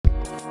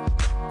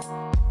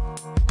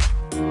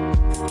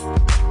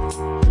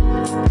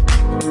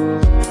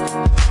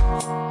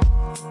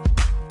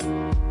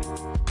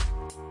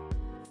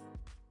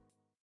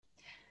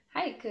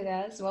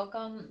guys.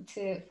 Welcome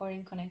to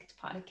Foreign Connect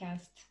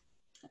podcast.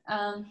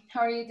 How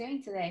are you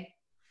doing today?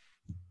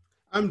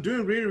 I'm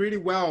doing really, really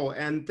well.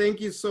 And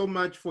thank you so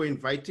much for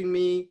inviting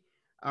me.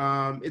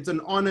 It's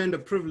an honor and a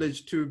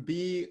privilege to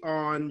be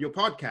on your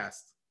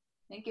podcast.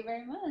 Thank you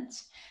very much.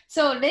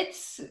 So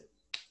let's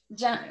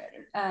jump,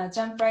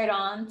 jump right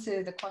on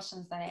to the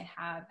questions that I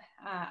have.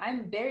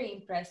 I'm very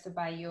impressed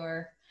by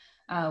your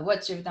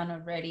what you've done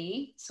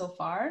already so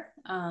far.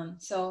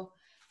 So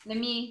let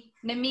me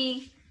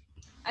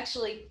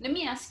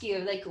ask you,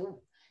 like,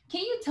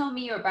 can you tell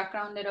me your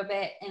background a little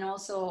bit and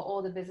also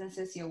all the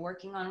businesses you're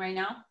working on right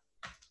now?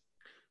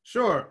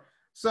 Sure.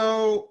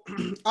 So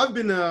I've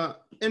been an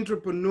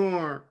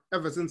entrepreneur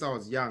ever since I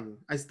was young.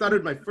 I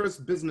started my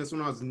first business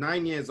when I was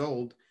 9 years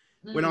old,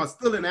 when I was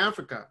still in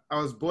Africa.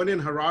 I was born in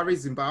Harare,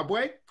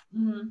 Zimbabwe.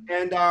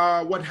 And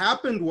what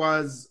happened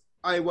was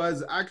I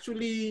was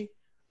actually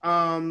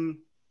going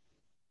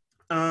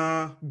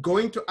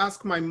to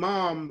ask my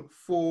mom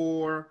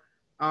for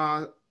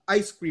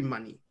ice cream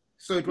money.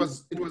 So it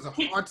was a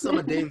hot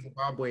summer day in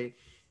Zimbabwe.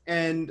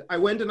 And I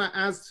went and I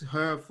asked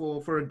her for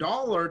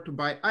 $1 to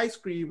buy ice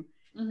cream.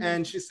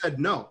 And she said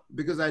no,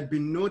 because I'd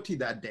been naughty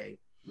that day.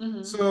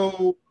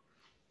 So,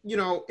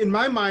 in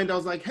my mind, I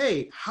was like,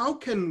 hey, how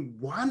can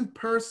one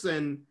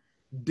person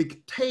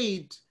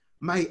dictate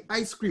my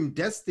ice cream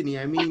destiny?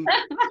 I mean,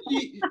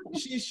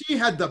 she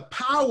had the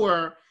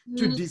power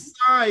to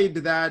decide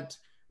that,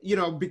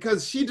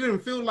 because she didn't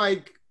feel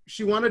like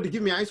she wanted to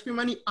give me ice cream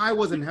money, I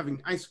wasn't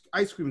having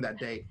ice cream that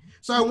day.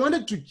 So I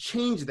wanted to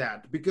change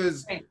that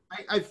because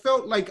I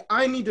felt like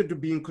I needed to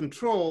be in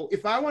control.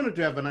 If I wanted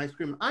to have an ice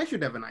cream, I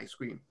should have an ice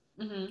cream.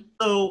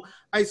 So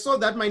I saw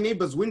that my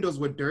neighbor's windows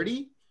were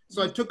dirty.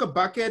 So I took a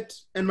bucket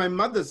and my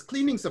mother's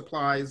cleaning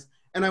supplies,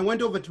 and I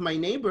went over to my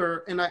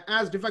neighbor and I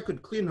asked if I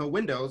could clean her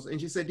windows.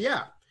 And she said,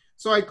 yeah.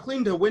 So I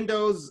cleaned her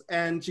windows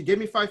and she gave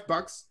me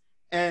 $5.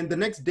 And the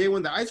next day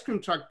when the ice cream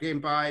truck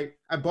came by,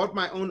 I bought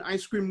my own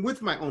ice cream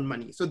with my own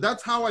money. So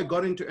that's how I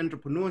got into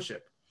entrepreneurship.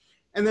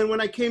 And then when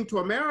I came to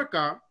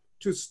America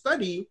to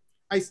study,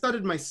 I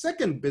started my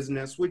second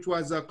business, which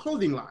was a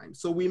clothing line.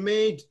 So we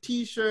made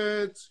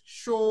t-shirts,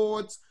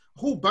 shorts,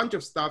 a whole bunch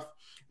of stuff.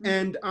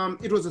 And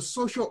it was a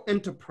social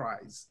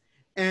enterprise.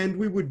 And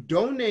we would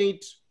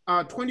donate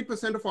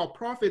 20% of our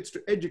profits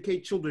to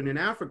educate children in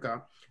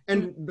Africa.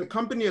 And the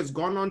company has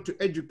gone on to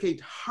educate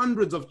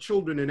hundreds of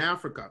children in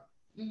Africa.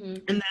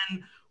 And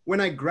then when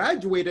I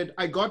graduated,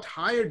 I got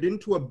hired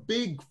into a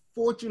big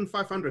Fortune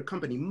 500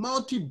 company,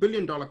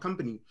 multi-billion-dollar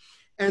company.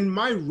 And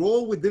my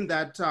role within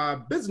that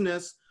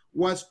business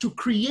was to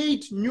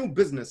create new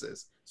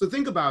businesses. So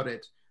think about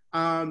it.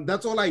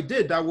 That's all I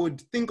did. I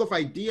would think of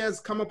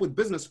ideas, come up with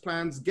business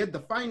plans, get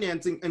the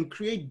financing, and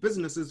create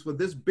businesses for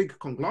this big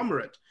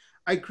conglomerate.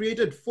 I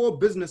created 4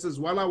 businesses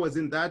while I was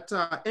in that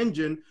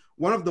engine.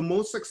 One of the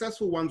most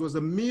successful ones was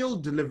a meal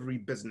delivery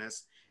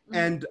business.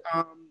 And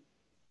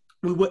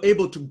we were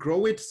able to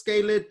grow it,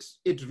 scale it.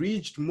 It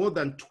reached more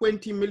than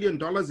 $20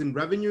 million in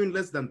revenue in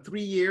less than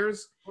 3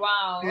 years.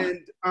 Wow.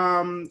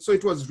 And so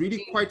it was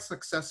really quite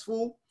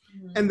successful.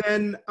 And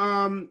then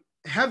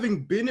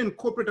having been in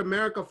corporate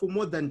America for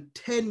more than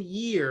 10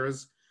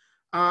 years,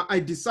 I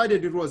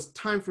decided it was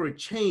time for a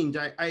change.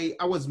 I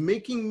was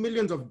making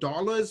millions of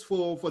dollars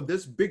for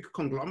this big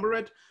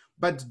conglomerate,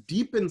 but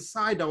deep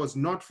inside I was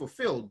not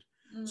fulfilled.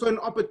 So an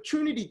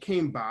opportunity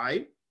came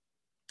by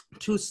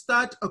to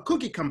start a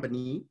cookie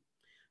company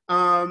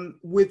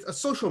with a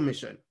social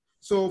mission.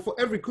 So for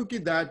every cookie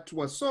that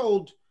was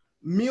sold,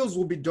 meals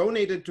will be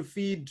donated to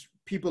feed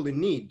people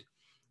in need.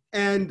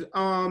 And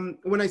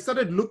when I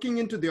started looking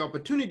into the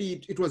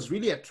opportunity, it was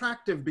really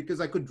attractive because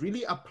I could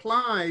really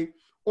apply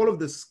all of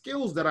the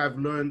skills that I've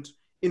learned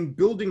in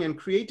building and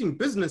creating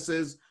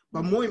businesses,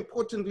 but more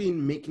importantly,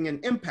 in making an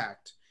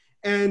impact.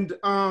 And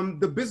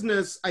the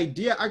business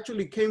idea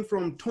actually came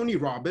from Tony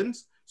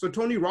Robbins. So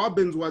Tony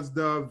Robbins was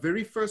the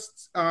very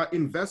first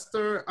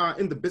investor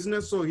in the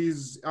business. So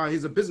he's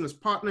a business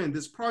partner in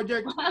this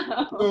project.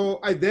 Wow. So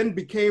I then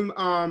became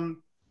the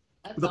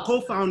Awesome.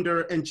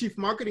 co-founder and chief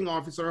marketing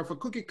officer of a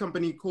cookie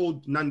company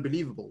called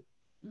Nonbelievable.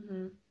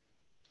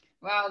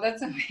 Wow,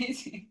 that's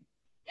amazing.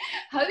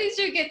 How did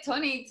you get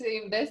Tony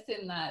to invest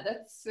in that?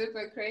 That's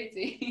super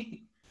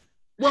crazy.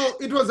 Well,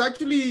 it was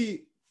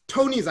actually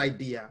Tony's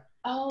idea.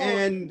 Oh,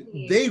 And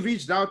really? they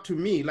reached out to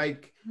me,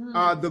 like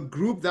the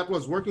group that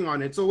was working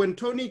on it. So when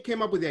Tony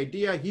came up with the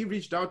idea, he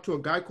reached out to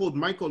a guy called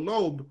Michael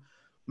Loeb.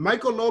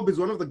 Michael Loeb is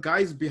one of the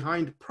guys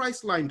behind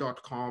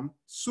Priceline.com,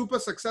 super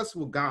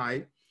successful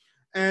guy.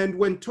 And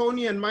when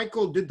Tony and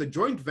Michael did the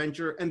joint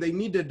venture and they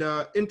needed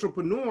an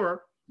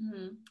entrepreneur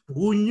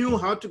who knew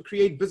how to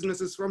create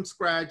businesses from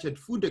scratch, had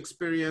food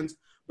experience,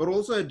 but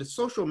also had the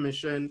social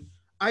mission,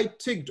 I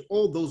ticked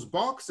all those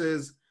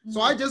boxes.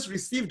 So I just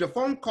received a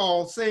phone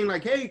call saying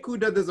like, hey,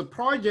 Kuda, there's a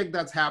project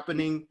that's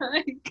happening. Oh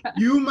my God.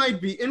 You might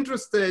be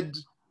interested.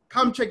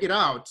 Come check it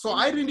out. So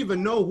I didn't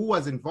even know who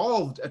was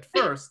involved at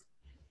first.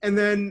 And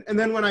then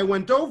when I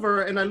went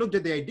over and I looked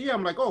at the idea,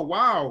 I'm like, oh,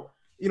 wow,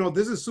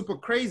 this is super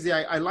crazy.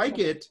 I like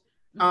it.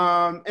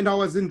 And I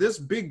was in this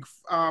big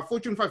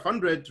Fortune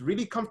 500,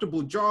 really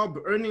comfortable job,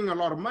 earning a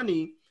lot of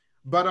money.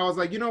 But I was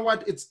like, you know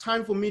what? It's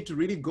time for me to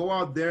really go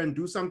out there and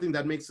do something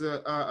that makes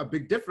a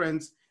big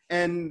difference.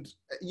 And,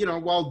 you know,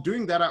 while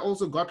doing that, I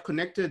also got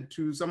connected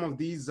to some of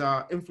these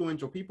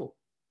influential people.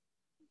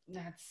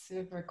 That's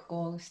super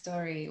cool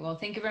story. Well,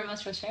 thank you very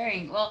much for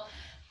sharing. Well,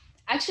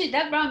 actually,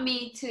 that brought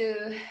me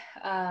to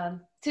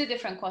two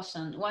different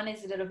questions. One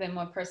is a little bit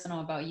more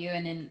personal about you,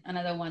 and then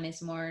another one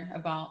is more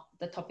about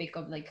the topic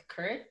of like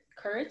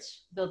courage,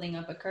 building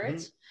up a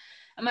courage.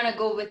 I'm gonna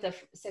go with the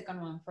second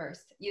one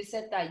first. You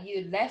said that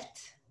you left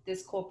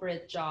this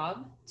corporate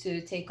job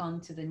to take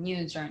on to the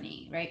new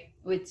journey, right?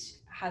 Which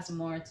has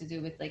more to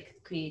do with like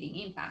creating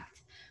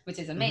impact, which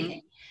is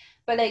amazing.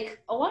 But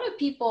like a lot of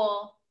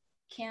people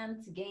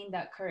can't gain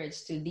that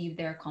courage to leave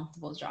their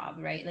comfortable job,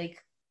 right? Like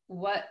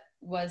what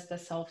was the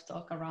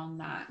self-talk around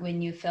that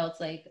when you felt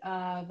like,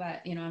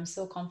 but you know, I'm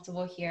so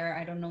comfortable here.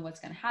 I don't know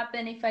what's going to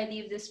happen if I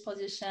leave this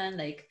position.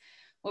 Like,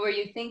 what were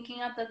you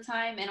thinking at the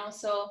time? And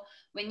also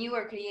when you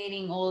were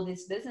creating all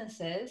these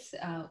businesses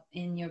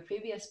in your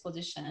previous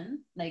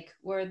position, like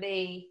were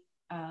they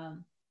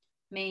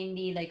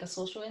mainly like a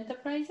social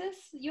enterprises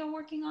you're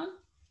working on?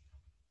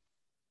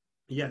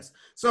 Yes.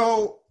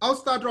 So I'll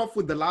start off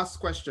with the last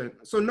question.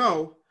 So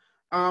no,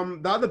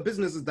 the other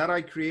businesses that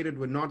I created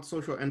were not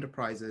social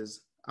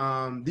enterprises.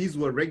 These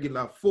were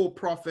regular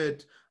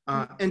for-profit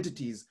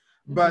entities.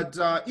 But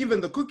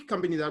even the cookie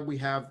company that we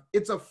have,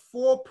 it's a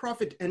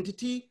for-profit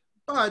entity,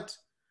 but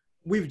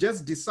we've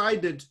just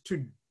decided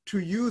to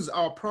use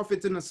our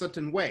profits in a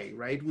certain way,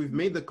 right? We've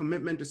made the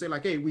commitment to say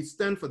like, hey, we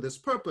stand for this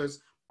purpose,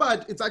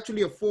 but it's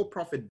actually a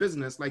for-profit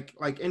business like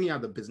any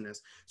other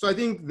business. So I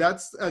think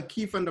that's a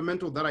key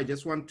fundamental that I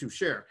just want to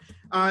share.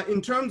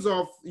 In terms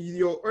of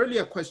your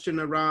earlier question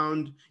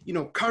around, you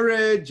know,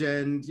 courage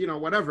and, you know,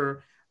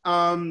 whatever,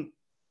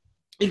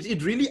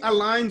 it really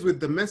aligns with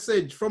the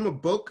message from a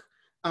book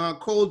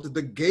called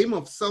The Game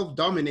of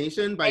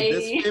Self-Domination by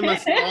this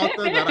famous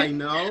author that I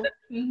know.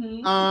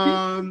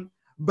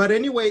 But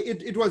anyway,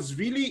 it was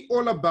really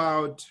all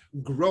about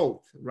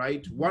growth,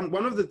 right?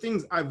 One of the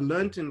things I've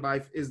learned in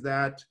life is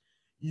that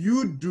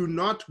you do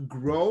not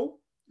grow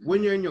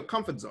when you're in your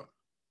comfort zone.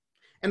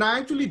 And I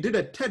actually did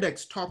a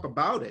TEDx talk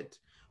about it,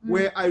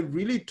 where I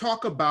really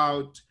talk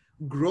about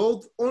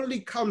growth only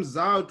comes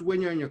out when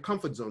you're in your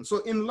comfort zone. So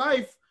in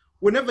life,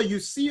 whenever you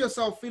see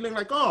yourself feeling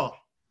like, oh,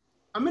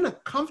 I'm in a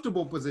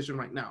comfortable position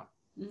right now,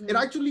 it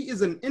actually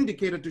is an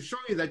indicator to show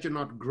you that you're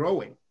not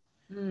growing.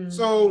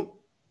 So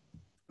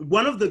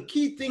one of the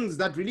key things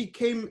that really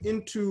came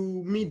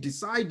into me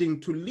deciding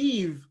to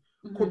leave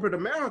corporate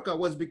America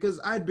was because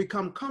I had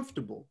become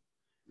comfortable.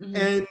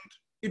 And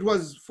it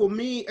was for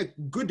me a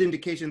good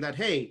indication that,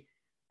 hey,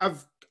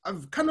 I've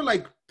kind of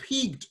like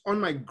peaked on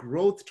my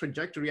growth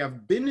trajectory.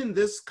 I've been in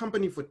this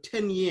company for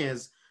 10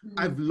 years.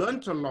 I've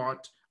learned a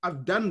lot.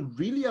 I've done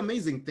really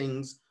amazing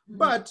things,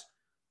 but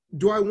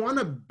do I want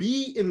to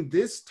be in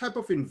this type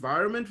of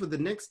environment for the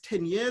next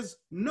 10 years?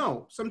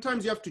 No.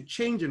 Sometimes you have to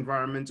change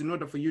environments in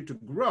order for you to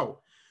grow.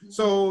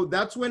 So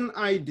that's when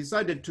I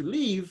decided to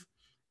leave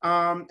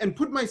and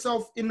put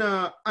myself in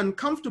an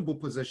uncomfortable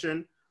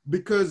position,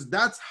 because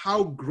that's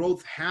how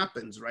growth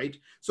happens, right?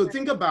 So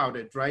think about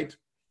it, right?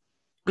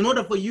 In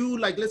order for you,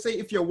 like, let's say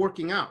if you're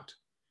working out,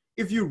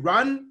 if you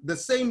run the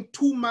same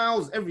 2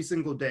 miles every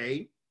single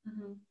day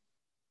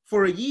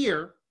for a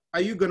year,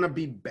 are you going to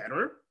be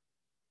better?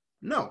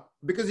 No,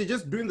 because you're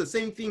just doing the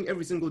same thing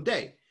every single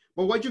day.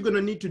 But what you're going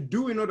to need to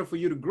do in order for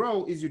you to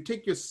grow is you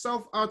take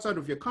yourself outside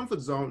of your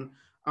comfort zone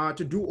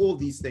to do all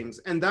these things.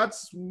 And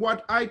that's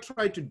what I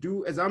try to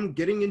do as I'm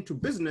getting into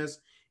business,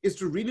 is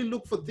to really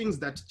look for things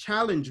that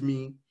challenge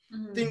me,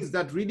 things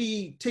that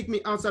really take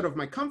me outside of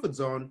my comfort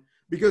zone,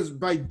 because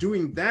by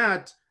doing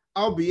that,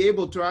 I'll be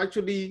able to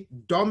actually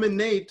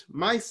dominate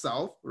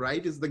myself,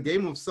 right? It's the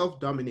game of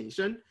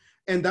self-domination.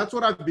 And that's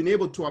what I've been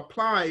able to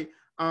apply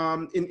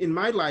in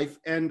my life.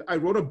 And I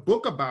wrote a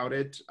book about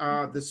it,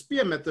 the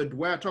SPEAR method,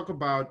 where I talk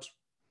about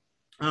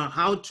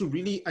how to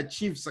really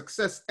achieve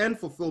success and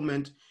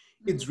fulfillment.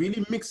 It's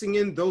really mixing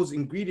in those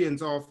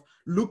ingredients of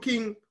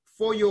looking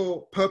for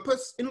your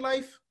purpose in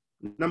life,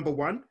 number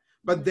one,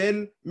 but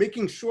then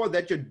making sure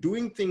that you're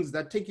doing things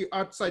that take you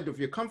outside of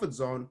your comfort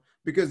zone,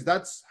 because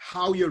that's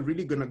how you're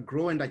really going to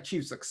grow and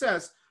achieve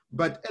success.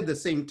 But at the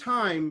same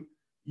time,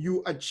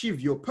 you achieve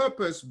your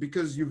purpose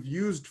because you've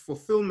used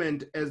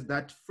fulfillment as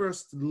that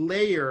first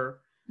layer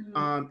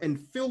and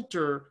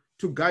filter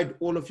to guide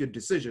all of your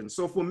decisions.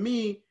 So for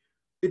me,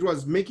 it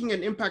was making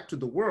an impact to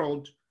the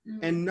world,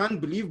 and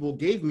Nonbelievable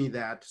gave me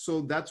that.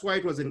 So that's why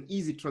it was an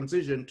easy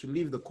transition to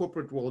leave the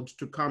corporate world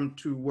to come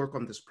to work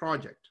on this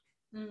project.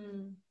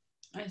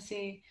 I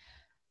see.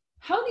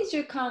 How did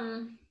you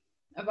come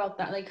about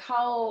that? Like,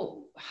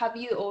 how have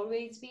you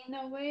always been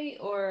that way,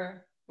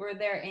 or were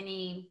there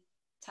any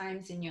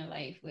times in your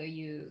life where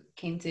you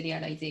came to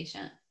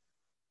realization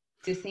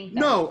to think that?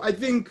 No, I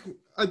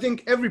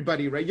think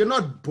everybody, right? You're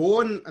not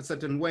born a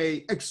certain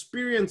way.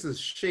 Experiences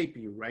shape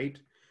you, right?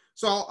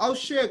 So I'll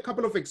share a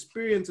couple of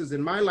experiences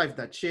in my life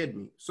that shared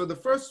me. So the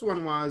first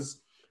one was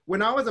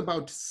when I was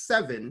about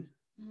 7,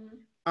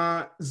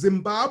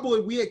 Zimbabwe,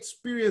 we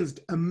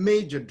experienced a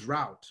major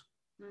drought.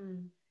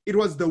 It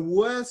was the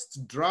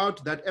worst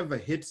drought that ever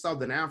hit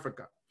Southern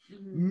Africa.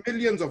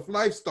 Millions of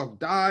livestock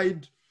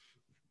died.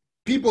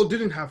 People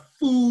didn't have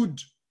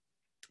food.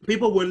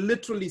 People were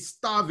literally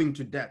starving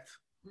to death.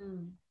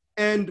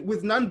 And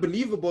with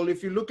non-believable,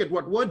 if you look at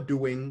what we're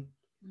doing,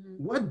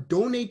 we're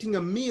donating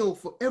a meal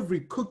for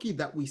every cookie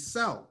that we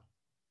sell.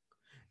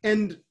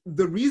 And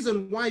the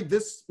reason why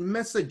this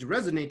message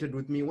resonated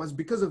with me was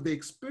because of the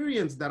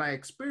experience that I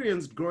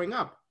experienced growing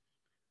up,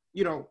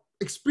 you know,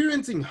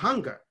 experiencing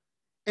hunger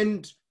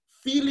and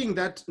feeling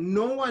that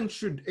no one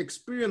should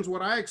experience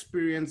what I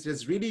experienced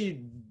has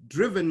really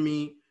driven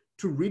me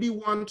to really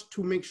want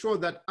to make sure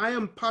that I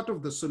am part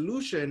of the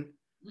solution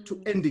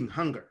to ending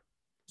hunger.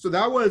 So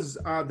that was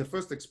the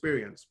first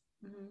experience.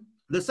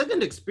 The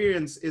second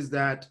experience is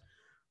that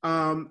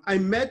I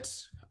met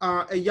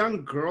a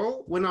young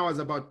girl when I was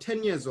about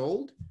 10 years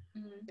old,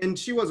 and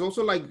she was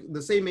also like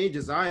the same age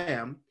as I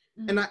am.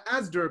 And I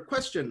asked her a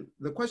question.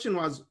 The question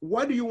was,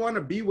 what do you want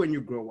to be when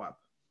you grow up?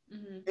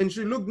 And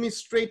she looked me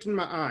straight in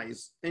my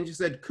eyes and she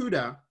said,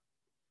 Kuda,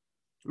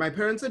 my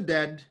parents are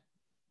dead.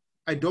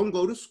 I don't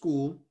go to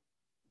school.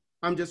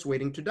 I'm just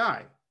waiting to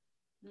die.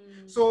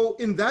 So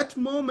in that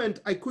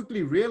moment, I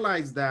quickly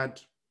realized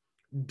that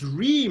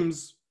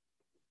dreams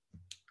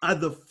are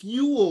the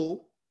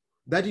fuel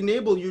that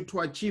enable you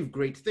to achieve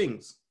great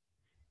things.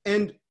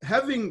 And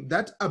having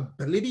that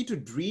ability to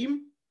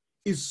dream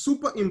is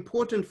super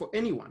important for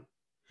anyone.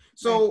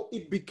 So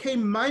it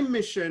became my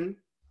mission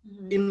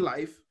in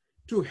life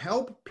to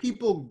help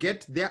people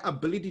get their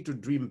ability to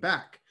dream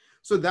back.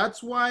 So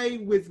that's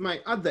why with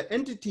my other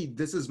entity,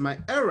 This Is My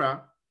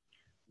Era,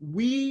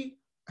 we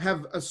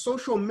have a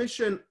social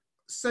mission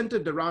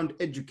centered around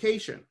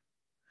education,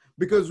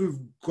 because we've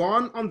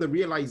gone on the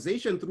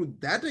realization through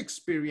that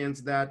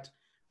experience that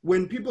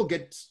when people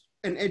get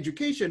an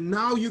education,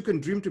 now you can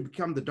dream to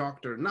become the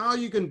doctor. Now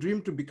you can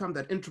dream to become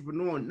that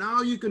entrepreneur.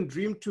 Now you can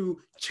dream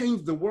to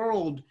change the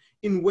world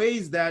in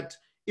ways that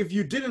if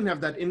you didn't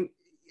have that in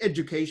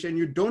education,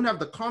 you don't have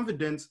the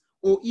confidence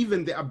or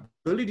even the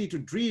ability to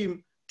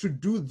dream to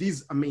do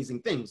these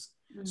amazing things.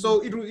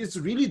 So it's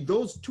really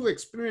those two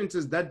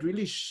experiences that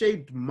really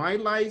shaped my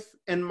life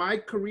and my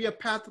career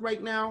path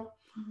right now.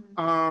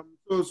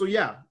 So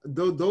yeah,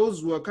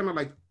 those were kind of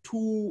like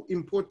two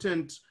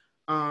important,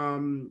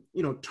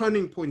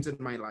 turning points in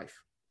my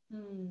life.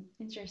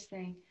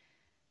 Interesting.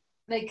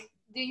 Like,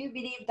 do you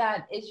believe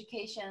that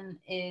education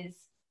is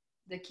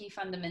the key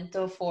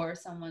fundamental for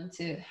someone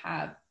to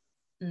have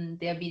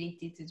the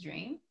ability to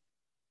dream?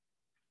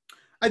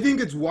 I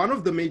think it's one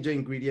of the major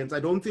ingredients. I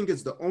don't think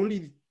it's the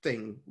only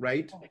thing,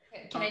 right?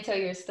 Can I tell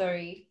you a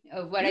story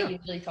of what I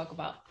usually talk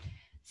about?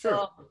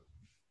 So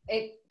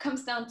it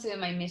comes down to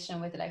my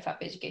mission with Life Up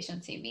Education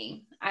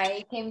TV.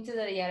 I came to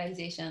the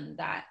realization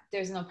that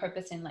there's no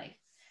purpose in life.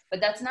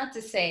 But that's not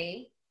to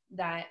say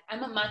that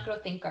I'm a macro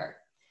thinker.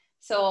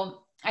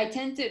 So I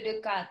tend to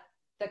look at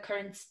the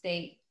current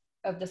state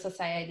of the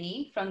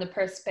society from the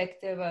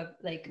perspective of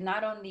like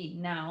not only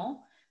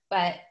now,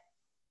 but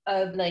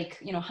of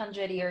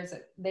 100 years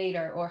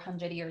later or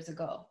 100 years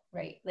ago,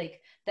 right?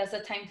 Like that's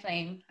a time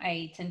frame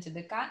I tend to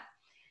look at.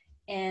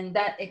 And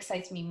that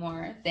excites me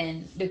more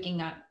than looking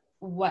at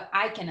what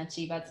I can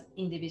achieve as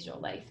individual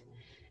life.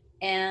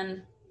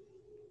 And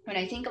when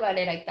I think about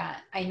it like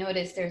that, I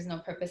notice there's no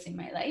purpose in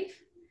my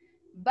life.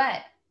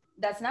 But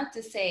that's not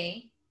to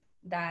say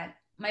that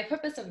my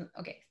purpose of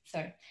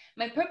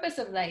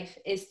life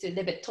is to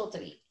live it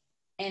totally.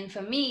 And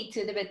for me,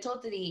 to live it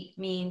totally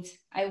means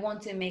I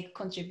want to make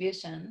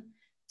contribution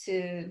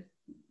to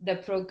the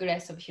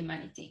progress of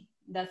humanity.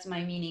 That's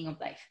my meaning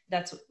of life.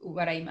 That's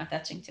what I'm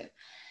attaching to.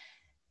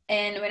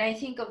 And when I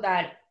think of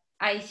that,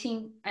 I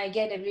think I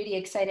get really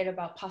excited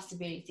about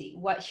possibility,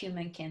 what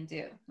human can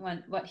do,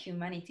 what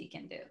humanity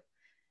can do.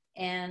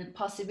 And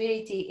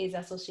possibility is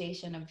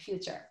association of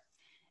future.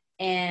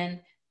 And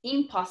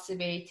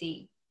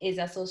impossibility is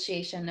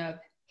association of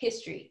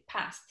history,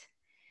 past.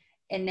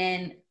 And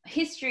then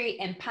history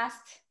and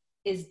past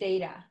is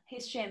data.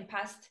 History and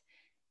past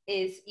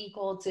is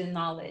equal to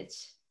knowledge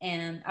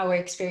and our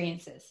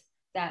experiences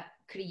that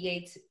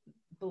create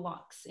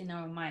blocks in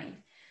our mind,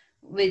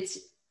 which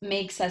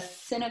makes us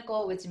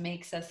cynical, which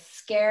makes us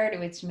scared,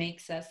 which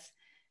makes us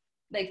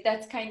like,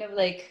 that's kind of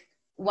like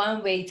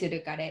one way to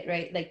look at it,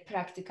 right? Like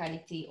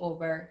practicality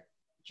over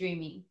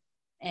dreaming.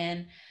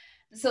 And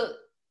so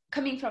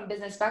coming from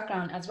business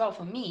background as well,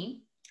 for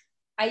me,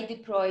 I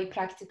deploy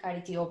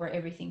practicality over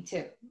everything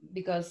too,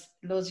 because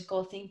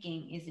logical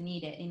thinking is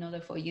needed in order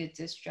for you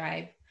to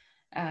strive,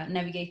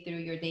 navigate through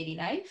your daily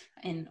life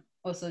and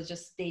also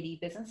just daily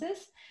businesses.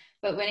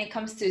 But when it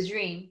comes to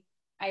dream,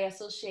 I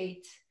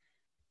associate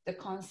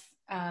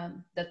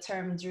the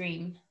term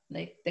dream,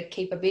 like the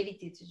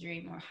capability to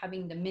dream or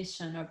having the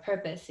mission or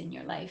purpose in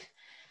your life,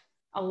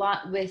 a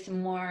lot with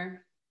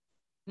more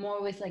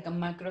with like a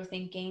macro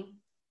thinking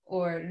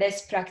or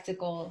less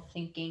practical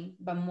thinking,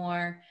 but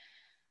more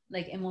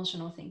like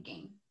emotional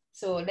thinking.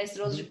 So less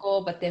Mhm.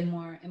 logical, but then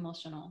more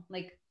emotional.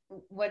 Like,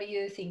 what do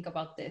you think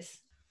about this?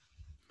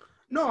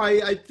 No,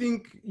 I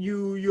think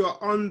you are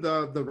on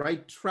the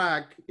right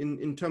track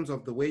in terms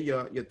of the way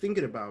you're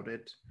thinking about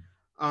it.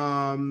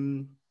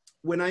 Um,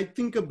 when I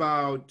think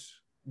about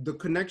the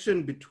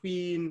connection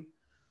between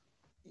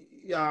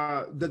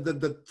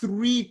the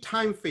three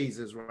time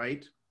phases,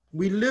 right?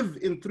 We live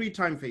in three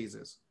time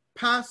phases: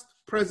 past,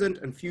 present,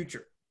 and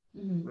future,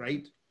 Mm-hmm.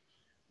 right?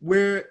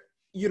 Where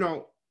you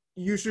know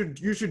you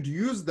should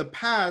use the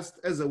past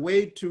as a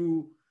way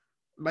to,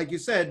 like you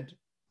said,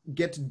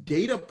 get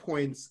data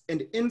points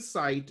and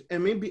insight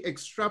and maybe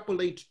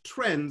extrapolate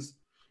trends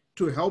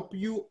to help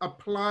you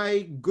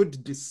apply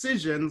good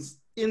decisions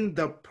in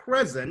the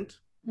present,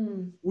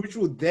 Mm-hmm. which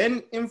will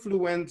then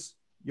influence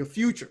your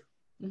future,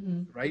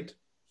 Mm-hmm. right?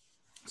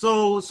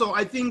 So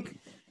I think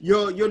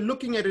you're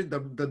looking at it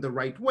the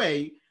right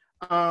way,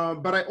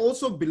 but I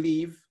also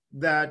believe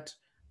that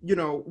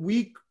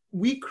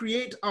we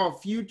create our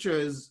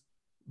futures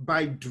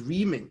by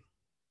dreaming,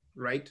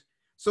 right?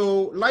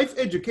 So Life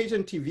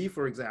Education TV,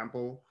 for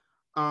example,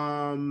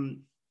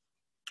 um,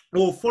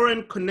 or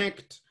Foreign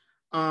Connect,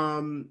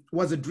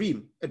 was a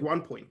dream at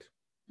one point.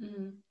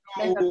 Mm-hmm.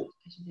 So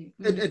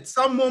at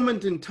some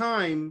moment in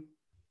time,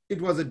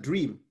 it was a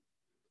dream.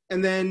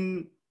 And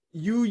then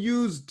you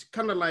used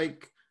kind of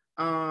like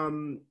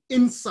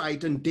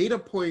insight and data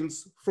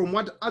points from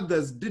what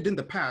others did in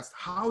the past.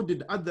 How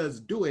did others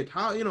do it?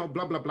 How,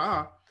 blah, blah,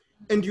 blah.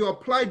 And you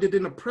applied it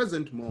in a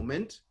present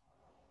moment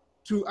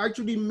to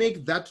actually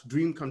make that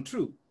dream come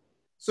true.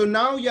 So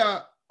now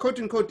you're, quote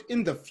unquote,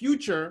 in the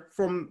future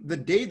from the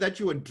day that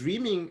you were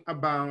dreaming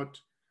about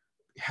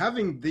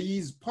having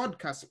these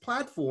podcast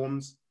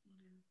platforms.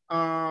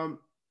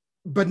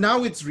 But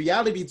now it's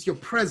reality, it's your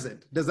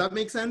present. Does that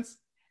make sense?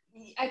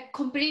 I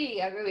completely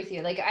agree with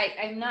you. Like,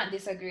 I'm not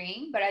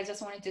disagreeing, but I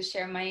just wanted to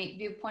share my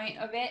viewpoint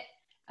of it,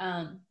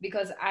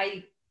 because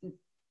I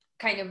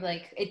kind of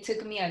like, it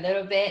took me a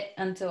little bit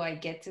until I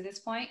get to this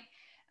point.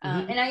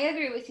 Mm-hmm. And I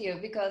agree with you,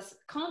 because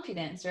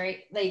confidence,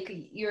 right? Like,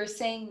 you're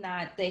saying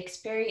that the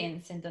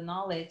experience and the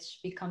knowledge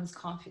becomes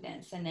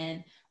confidence. And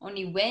then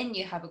only when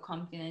you have a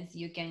confidence,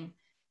 you can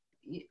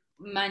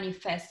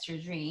manifest your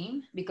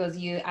dream, because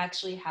you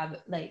actually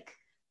have like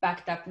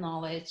backed up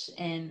knowledge,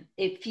 and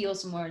it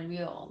feels more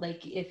real.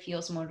 Like, it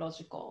feels more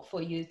logical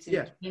for you to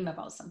Yeah. dream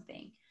about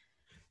something.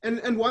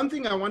 And one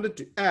thing I wanted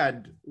to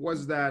add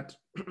was that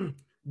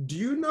do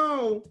you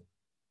know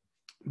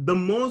the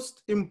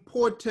most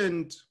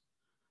important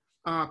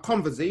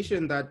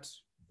conversation that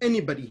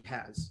anybody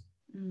has?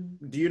 Mm.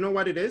 Do you know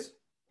what it is?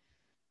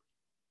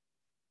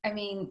 I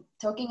mean,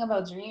 talking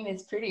about dream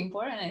is pretty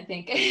important, I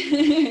think.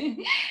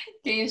 Can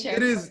you share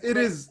It more? is, it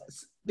is,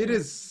 it Mm.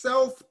 is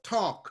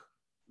self-talk.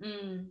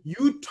 Mm.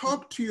 You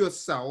talk to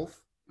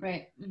yourself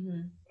Right.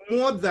 Mm-hmm.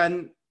 more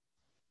than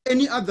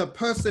any other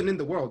person in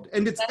the world,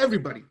 and it's That's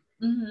everybody.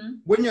 mm-hmm.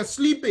 When you're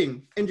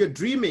sleeping and you're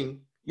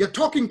dreaming, you're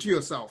talking to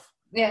yourself.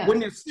 Yeah. When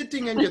you're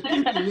sitting and you're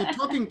thinking, you're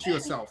talking to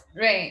yourself.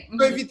 Right. So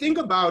Mm-hmm. if you think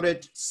about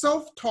it,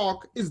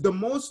 self-talk is the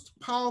most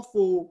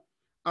powerful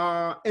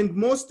and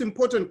most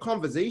important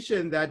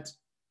conversation that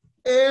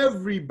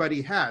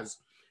everybody has.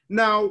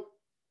 Now,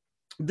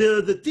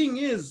 the thing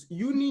is,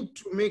 you need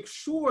to make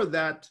sure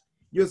that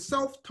your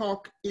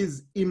self-talk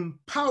is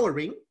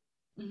empowering,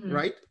 Mm-hmm.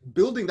 right?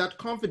 Building that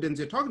confidence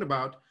you're talking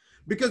about,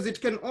 because it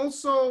can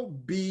also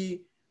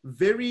be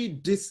very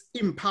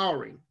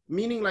disempowering.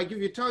 Meaning, like if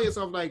you tell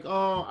yourself like,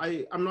 oh,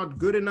 I'm not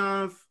good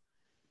enough,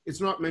 it's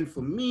not meant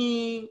for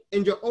me,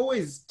 and you're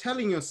always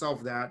telling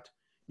yourself that,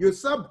 your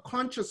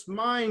subconscious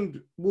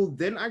mind will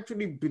then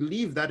actually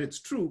believe that it's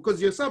true,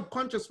 because your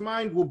subconscious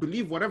mind will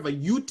believe whatever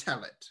you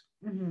tell it.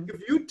 Mm-hmm.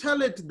 If you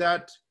tell it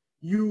that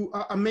you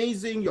are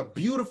amazing, you're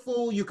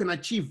beautiful, you can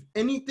achieve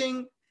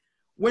anything,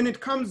 when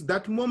it comes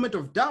that moment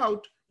of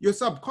doubt, your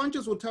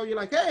subconscious will tell you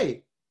like,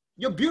 hey,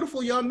 you're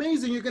beautiful, you're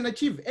amazing, you can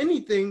achieve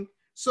anything,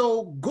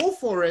 so go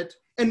for it.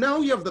 And now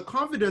you have the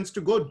confidence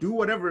to go do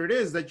whatever it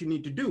is that you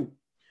need to do.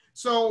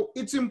 So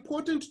it's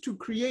important to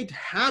create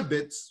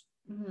habits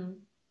Mm-hmm.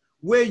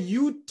 where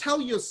you tell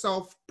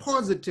yourself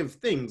positive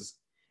things.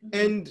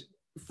 Mm-hmm. And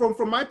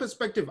from my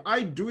perspective,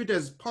 I do it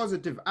as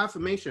positive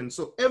affirmation.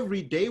 So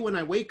every day when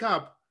I wake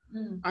up,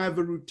 Mm-hmm. I have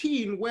a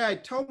routine where I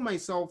tell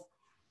myself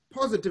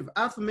positive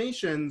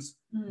affirmations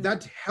Mm-hmm.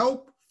 that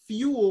help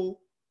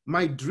fuel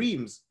my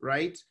dreams,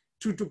 right?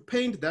 To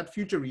paint that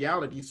future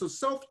reality. So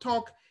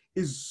self-talk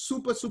is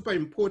super, super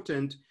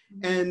important.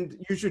 Mm-hmm.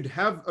 And you should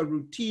have a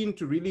routine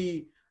to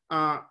really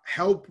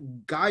help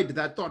guide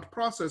that thought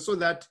process, so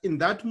that in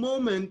that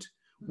moment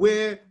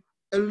where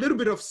a little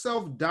bit of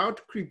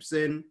self-doubt creeps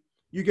in,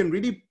 you can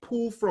really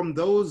pull from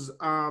those,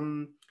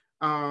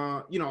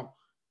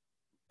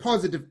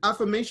 positive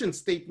affirmation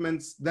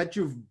statements that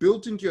you've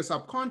built into your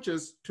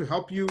subconscious to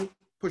help you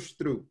push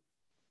through.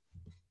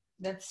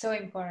 That's so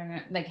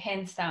important. Like,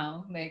 hands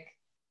down. Like,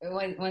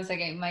 once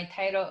again, my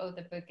title of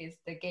the book is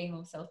The Game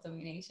of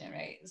Self-Domination,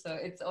 right? So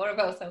it's all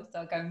about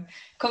self-talk. I'm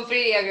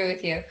completely agree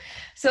with you.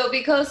 So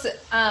because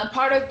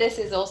part of this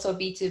is also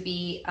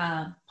B2B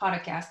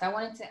podcast, I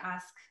wanted to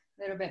ask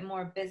a little bit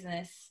more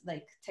business,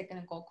 like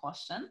technical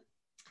question.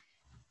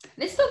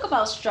 Let's talk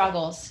about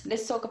struggles.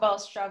 Let's talk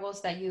about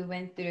struggles that you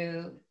went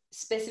through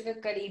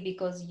specifically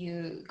because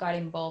you got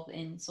involved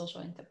in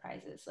social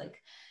enterprises.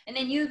 Like, and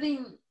then you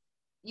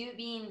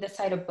being the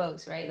side of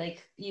both, right?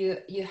 Like you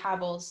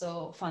have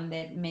also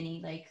funded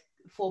many like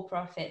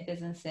for-profit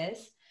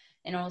businesses,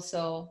 and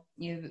also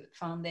you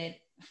founded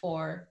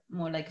for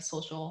more like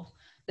social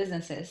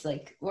businesses.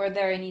 Like, were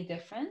there any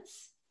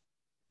difference?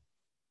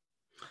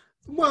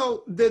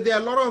 Well, there are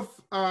a lot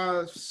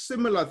of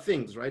similar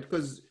things, right?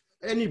 Because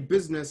any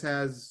business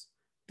has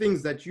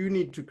things that you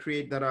need to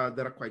create that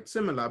are quite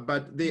similar,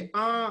 but there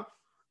are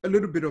a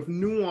little bit of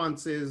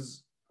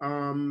nuances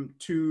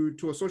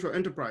to a social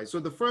enterprise. So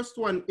the first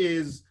one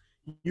is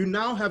you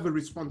now have a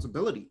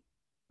responsibility,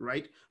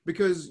 right?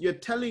 Because you're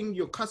telling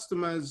your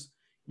customers,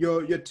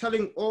 you're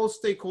telling all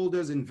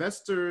stakeholders,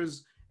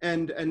 investors,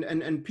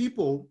 and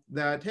people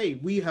that, hey,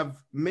 we have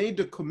made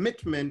a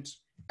commitment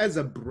as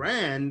a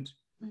brand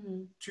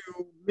to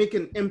make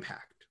an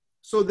impact.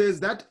 So there's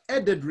that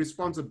added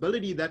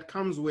responsibility that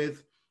comes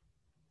with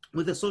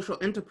a social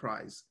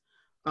enterprise,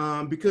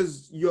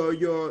 because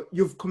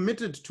you've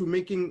committed to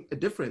making a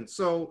difference.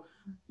 So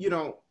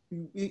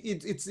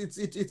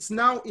it's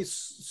now is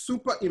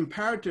super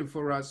imperative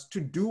for us to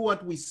do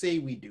what we say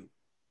we do,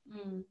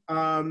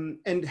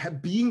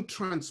 and being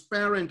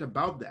transparent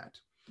about that.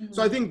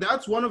 So I think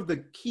that's one of the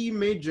key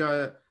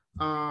major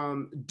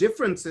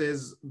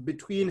differences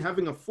between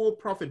having a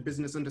for-profit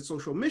business and a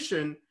social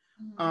mission,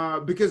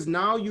 because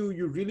now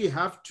you really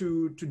have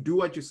to do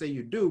what you say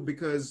you do,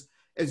 because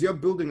as you're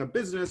building a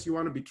business, you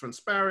want to be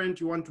transparent,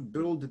 you want to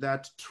build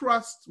that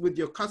trust with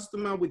your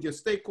customer, with your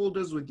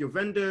stakeholders, with your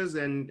vendors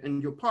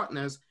and your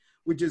partners,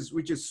 which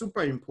is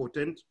super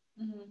important.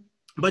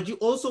 But you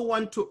also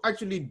want to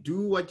actually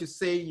do what you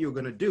say you're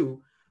going to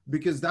do,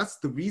 because that's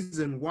the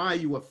reason why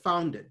you were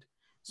founded.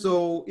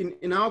 So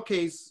in our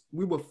case,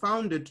 we were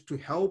founded to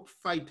help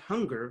fight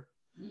hunger.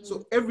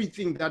 So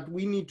everything that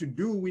we need to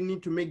do, we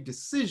need to make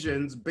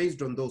decisions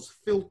based on those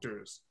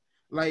filters.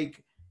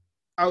 Like,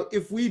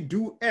 if we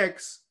do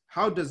X,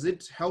 how does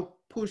it help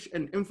push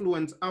and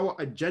influence our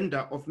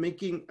agenda of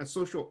making a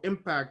social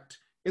impact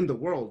in the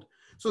world?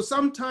 So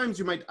sometimes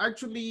you might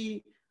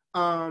actually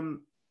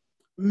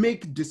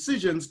make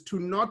decisions to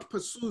not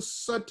pursue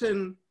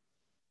certain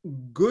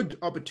good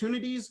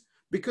opportunities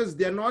because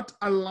they're not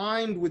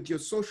aligned with your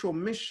social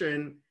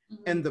mission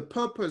and the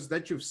purpose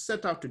that you've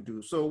set out to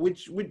do. So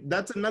which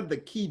that's another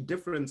key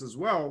difference as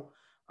well,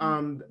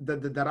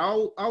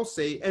 that I'll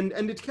say, and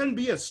it can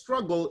be a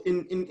struggle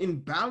in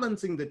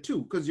balancing the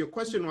two, because your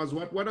question was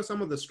what are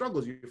some of the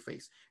struggles you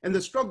face, and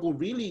the struggle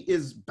really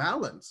is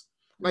balance.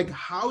 Like,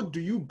 how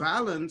do you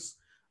balance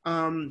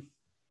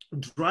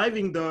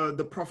driving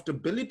the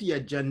profitability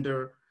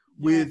agenda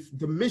with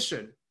the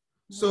mission?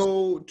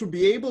 So to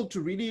be able to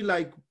really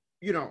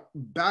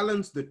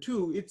balance the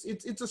two,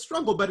 it's a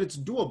struggle, but it's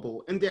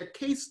doable. And there are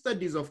case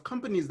studies of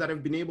companies that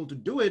have been able to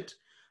do it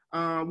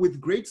with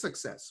great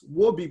success.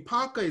 Warby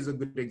Parker is a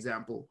good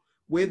example,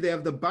 where they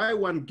have the buy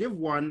one, give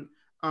one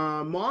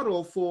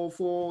model for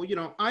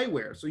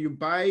eyewear. So you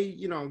buy,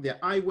 their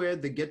eyewear,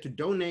 they get to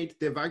donate.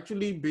 They've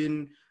actually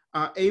been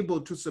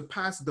able to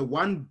surpass the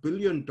 $1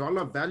 billion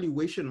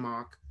valuation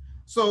mark.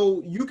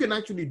 So you can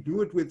actually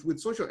do it with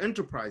social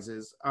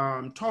enterprises.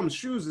 Tom's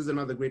Shoes is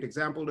another great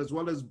example, as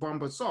well as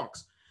Bomber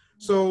Socks.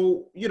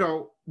 So,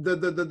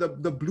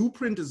 the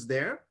blueprint is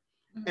there,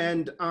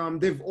 and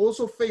they've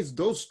also faced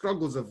those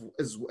struggles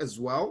as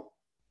well,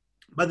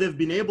 but they've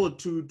been able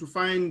to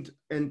find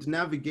and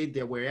navigate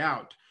their way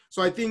out.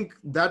 So I think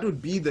that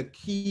would be the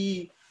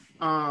key,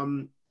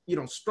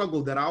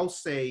 struggle that I'll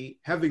say,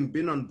 having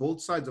been on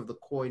both sides of the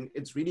coin.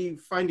 It's really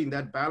finding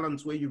that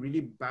balance where you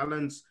really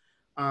balance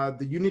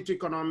the unit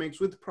economics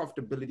with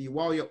profitability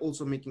while you're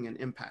also making an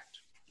impact.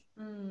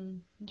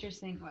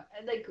 Interesting.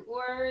 Like,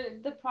 were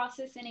the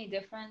process any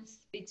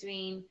difference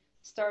between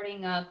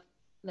starting up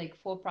like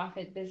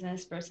for-profit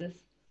business versus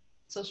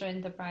social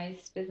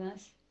enterprise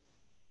business?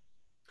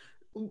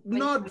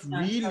 Not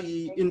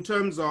really in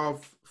terms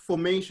of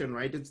formation,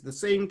 right? It's the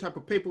same type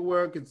of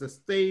paperwork. It's the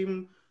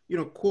same,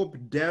 corp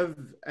dev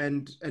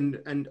and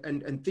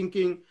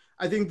thinking.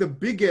 I think the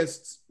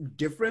biggest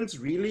difference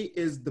really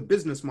is the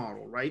business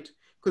model, right?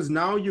 Because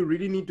now you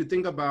really need to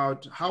think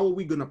about how are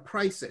we going to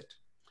price it?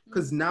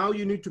 Because now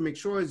you need to make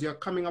sure as you're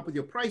coming up with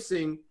your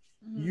pricing,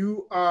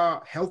 you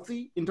are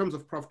healthy in terms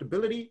of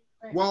profitability,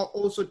 while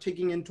also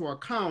taking into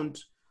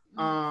account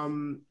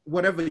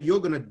whatever you're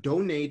going to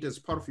donate as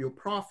part of your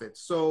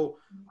profits. So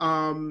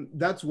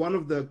that's one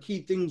of the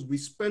key things we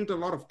spent a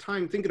lot of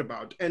time thinking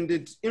about, and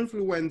it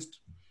influenced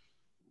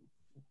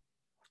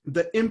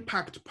the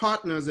impact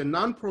partners and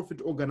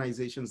nonprofit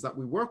organizations that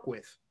we work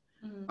with.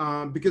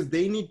 Because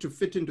they need to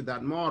fit into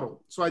that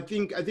model. So I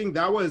think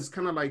that was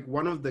kind of like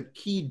one of the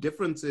key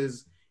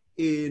differences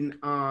in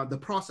the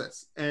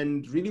process,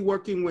 and really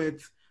working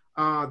with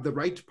the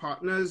right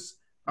partners,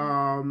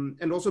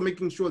 and also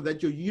making sure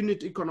that your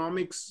unit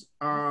economics,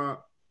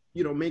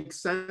 make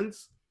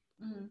sense,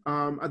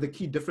 are the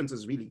key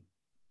differences, really.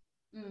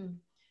 Mm.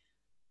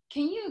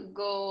 Can you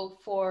go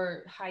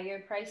for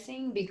higher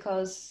pricing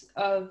because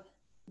of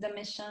the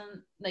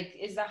mission? Like,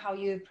 is that how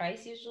you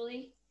price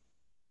usually?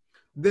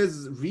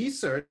 There's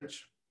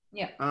research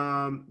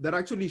that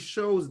actually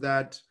shows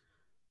that,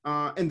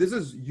 and this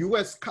is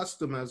US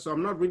customers, so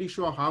I'm not really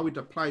sure how it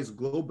applies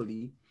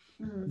globally,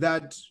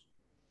 that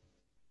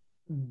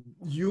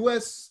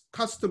US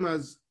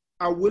customers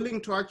are willing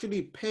to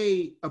actually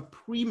pay a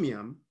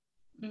premium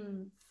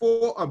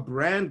for a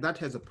brand that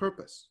has a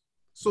purpose.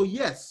 So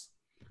yes,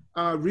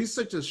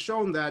 research has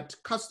shown that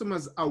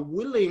customers are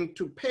willing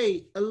to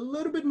pay a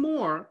little bit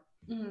more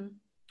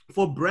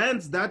for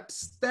brands that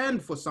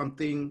stand for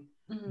something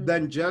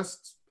than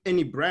just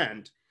any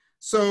brand.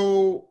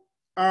 So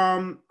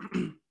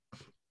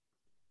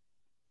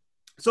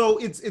so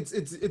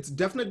it's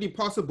definitely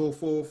possible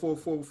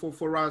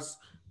for us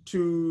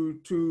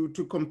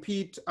to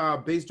compete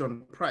based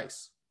on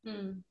price.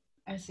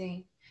 I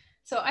see.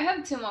 So I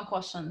have two more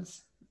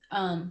questions.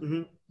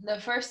 The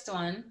first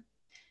one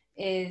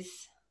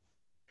is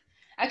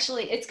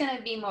actually, it's going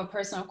to be more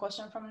personal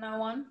question from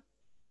now on.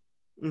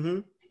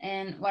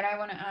 And what I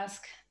want to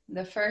ask,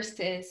 the first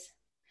is,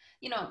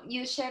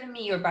 you shared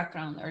me your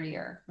background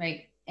earlier,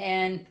 right?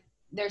 And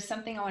there's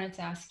something I wanted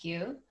to ask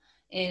you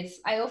is,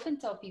 I often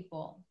tell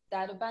people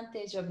the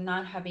advantage of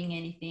not having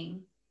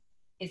anything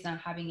is not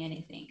having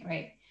anything,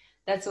 right?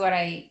 That's what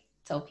I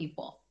tell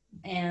people.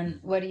 And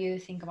what do you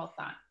think about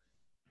that?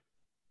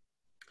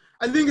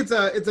 I think it's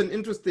an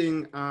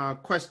interesting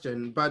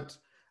question, but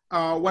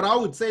what I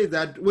would say is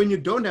that when you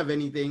don't have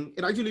anything,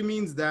 it actually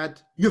means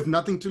that you have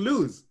nothing to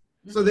lose.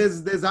 So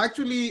there's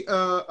actually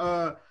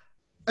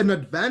an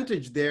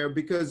advantage there,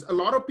 because a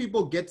lot of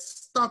people get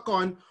stuck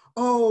on,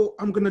 oh,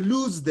 I'm going to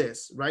lose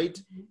this, right?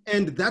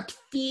 And that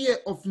fear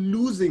of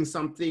losing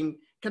something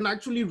can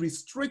actually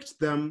restrict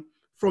them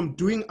from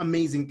doing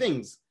amazing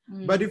things.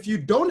 But if you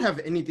don't have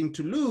anything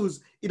to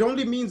lose, it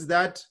only means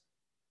that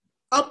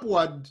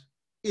upward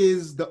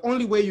is the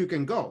only way you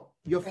can go.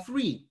 You're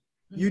free.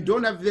 You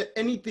don't have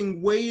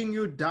anything weighing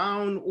you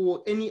down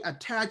or any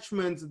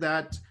attachments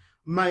that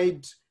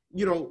might,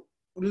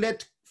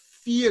 let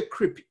fear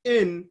creep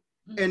in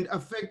and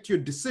affect your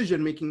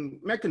decision-making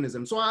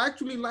mechanism. So I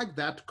actually like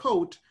that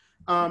quote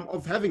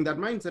of having that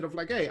mindset of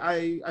like, hey,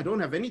 I don't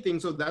have anything.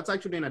 So that's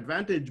actually an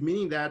advantage,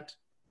 meaning that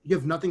you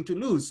have nothing to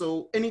lose.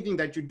 So anything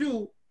that you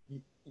do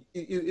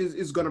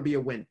is going to be a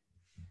win.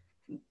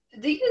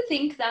 Do you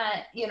think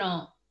that,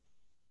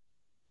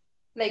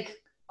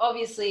 like,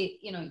 obviously,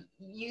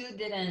 you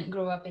didn't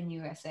grow up in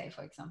USA,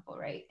 for example,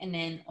 right? And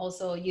then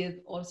also you've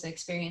also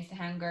experienced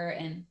hunger,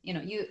 and,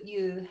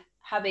 you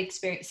have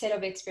set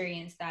of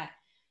experience that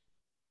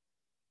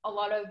a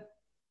lot of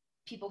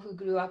people who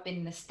grew up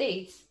in the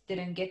States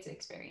didn't get to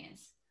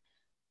experience.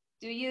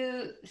 Do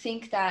you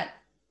think that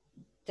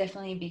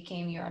definitely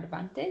became your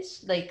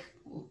advantage? Like,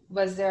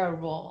 was there a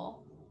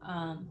role?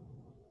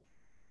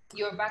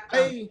 Your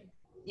background.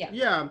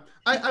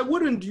 I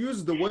wouldn't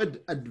use the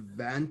word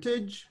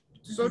advantage,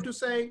 so to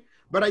say,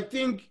 but I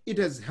think it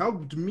has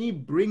helped me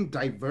bring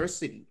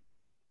diversity,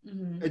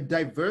 a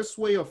diverse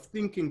way of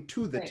thinking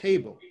to the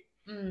table.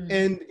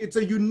 And it's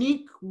a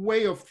unique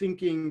way of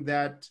thinking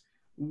that,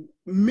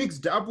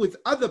 mixed up with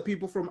other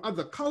people from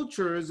other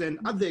cultures and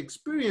other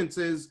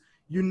experiences,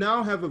 you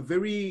now have a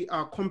very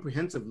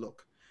comprehensive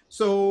look.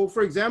 So,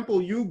 for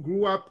example, you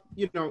grew up,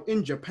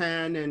 in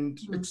Japan, and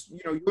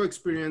your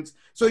experience.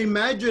 So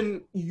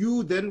imagine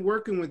you then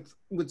working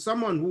with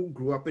someone who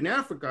grew up in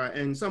Africa,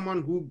 and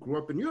someone who grew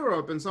up in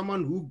Europe, and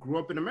someone who grew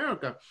up in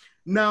America.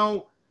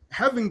 Now,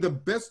 having the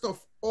best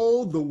of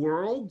all the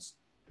worlds,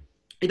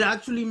 it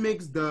actually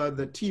makes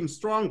the team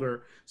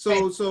stronger.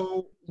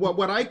 So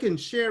what I can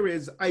share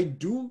is I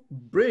do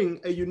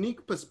bring a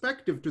unique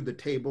perspective to the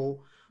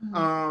table.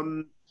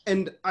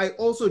 And I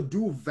also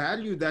do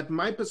value that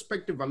my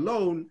perspective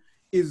alone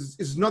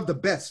is not the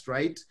best,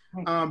 right?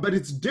 But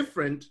it's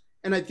different.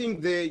 And I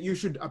think that you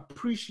should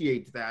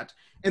appreciate that.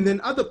 And then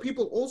other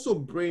people also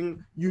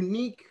bring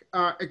unique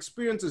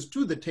experiences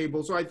to the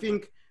table. So I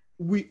think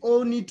we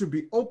all need to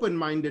be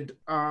open-minded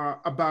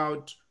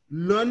about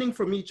learning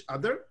from each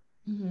other,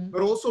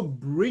 but also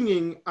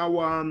bringing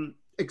our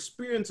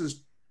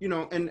experiences,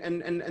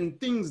 and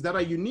things that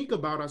are unique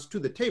about us to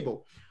the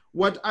table.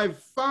 What I've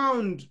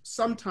found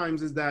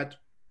sometimes is that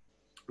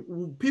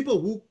people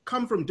who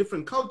come from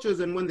different cultures,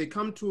 and when they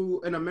come to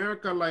an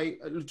America,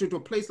 like to a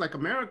place like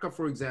America,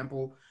 for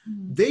example,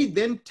 they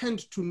then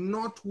tend to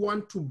not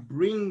want to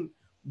bring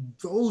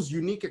those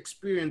unique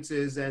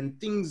experiences and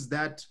things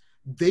that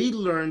they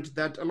learned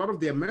that a lot of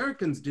the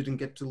Americans didn't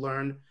get to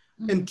learn,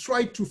 and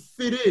try to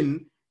fit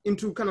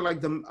into kind of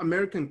like the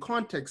American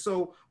context.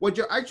 So what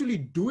you're actually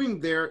doing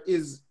there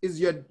is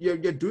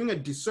you're doing a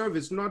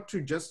disservice, not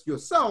to just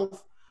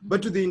yourself, but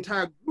to the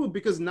entire group,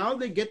 because now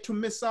they get to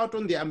miss out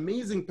on the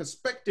amazing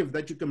perspective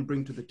that you can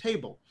bring to the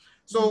table.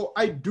 So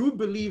I do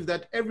believe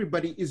that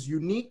everybody is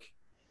unique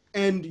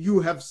and you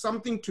have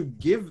something to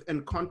give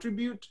and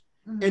contribute,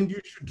 and you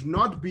should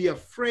not be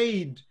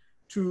afraid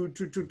to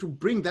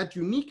bring that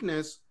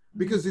uniqueness,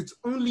 because it's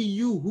only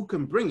you who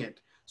can bring it.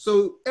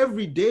 So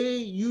every day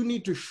you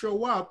need to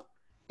show up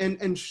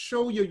and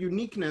show your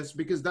uniqueness,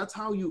 because that's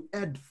how you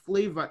add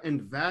flavor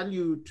and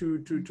value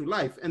to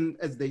life. And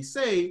as they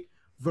say,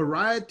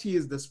 variety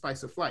is the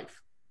spice of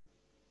life.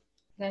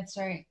 That's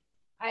right.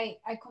 I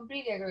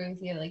completely agree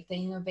with you. Like the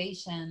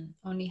innovation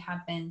only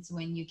happens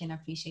when you can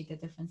appreciate the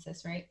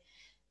differences, right?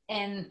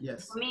 And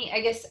Yes. for me, I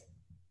guess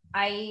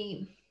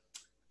I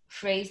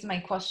phrased my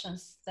question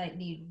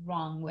slightly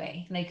wrong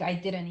way. Like I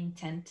didn't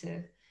intend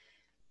to.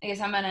 I guess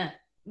I'm gonna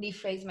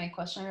rephrase my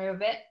question a little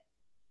bit.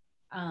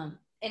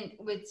 And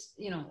with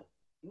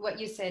what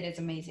you said is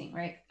amazing,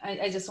 right?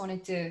 I just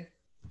wanted to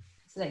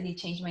slightly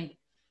change my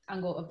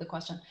angle of the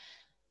question.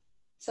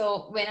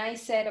 So when I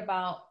said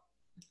about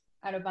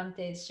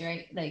advantage,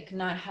 right? Like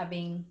not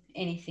having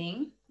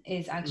anything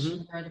is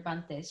actually your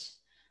advantage.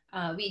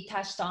 We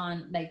touched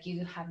on like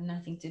you have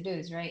nothing to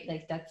lose, right?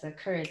 Like that's a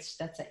courage,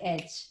 that's an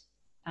edge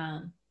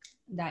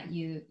that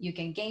you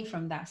can gain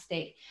from that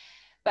state.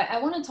 But I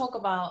want to talk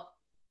about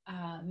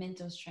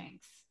mental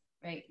strength,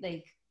 right?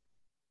 Like,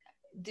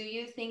 do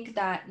you think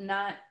that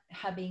not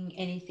having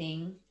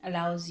anything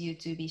allows you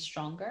to be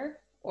stronger,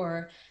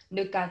 or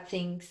look at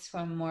things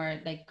from more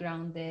like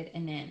grounded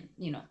and then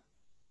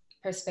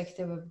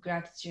perspective of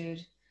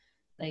gratitude?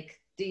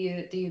 Like, do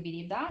you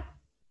believe that?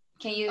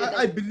 Can you I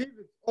like? believe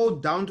it's all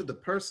down to the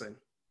person,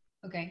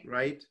 Okay.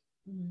 right?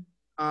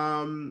 Mm-hmm.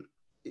 Um,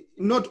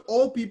 Not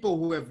all people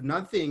who have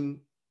nothing,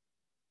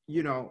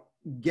 you know,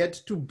 get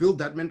to build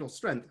that mental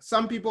strength.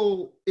 Some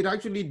people, it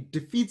actually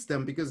defeats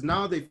them because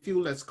now they feel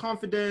less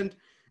confident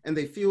and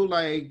they feel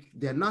like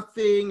they're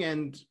nothing,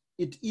 and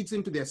it eats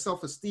into their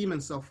self-esteem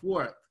and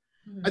self-worth.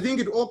 I think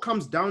it all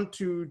comes down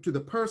to the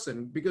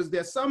person, because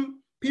there's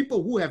some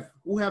people who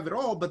have it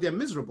all, but they're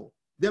miserable.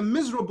 They're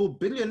miserable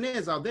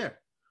billionaires out there,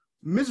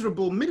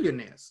 miserable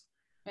millionaires.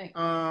 Right.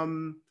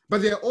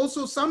 But there are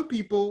also some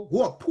people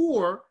who are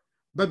poor,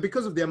 but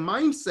because of their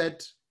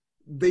mindset,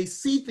 they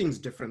see things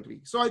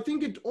differently. So I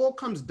think it all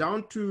comes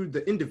down to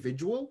the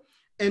individual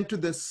and to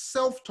the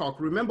self-talk.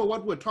 Remember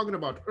what we were talking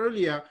about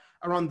earlier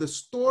around the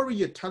story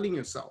you're telling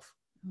yourself,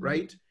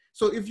 right?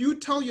 So if you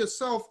tell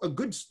yourself a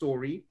good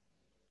story,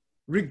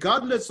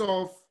 regardless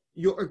of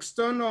your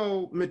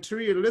external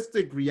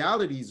materialistic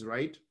realities,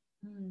 right?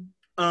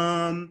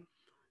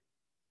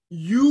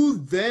 You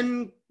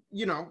then,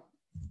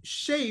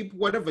 shape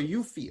whatever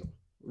you feel,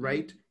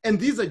 right? And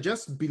these are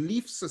just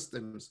belief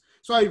systems.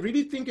 So I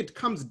really think it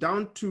comes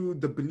down to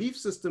the belief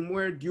system.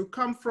 Where do you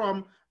come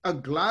from? A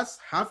glass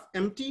half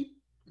empty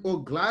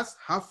or glass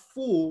half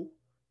full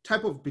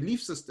type of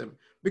belief system?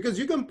 Because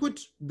you can put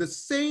the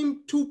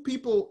same two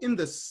people in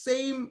the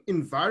same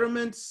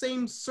environment,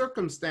 same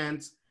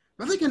circumstance,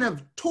 but they can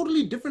have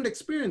totally different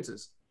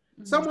experiences.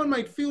 Someone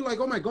might feel like,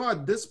 oh my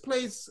God, this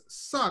place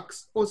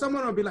sucks. Or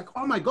someone will be like,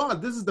 oh my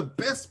God, this is the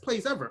best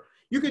place ever.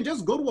 You can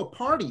just go to a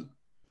party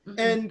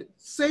and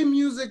same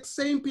music,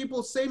 same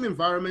people, same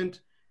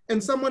environment,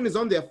 and someone is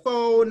on their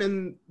phone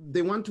and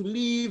they want to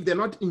leave. They're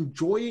not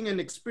enjoying and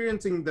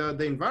experiencing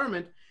the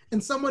environment,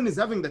 and someone is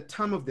having the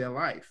time of their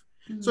life.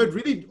 So it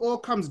really all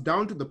comes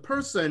down to the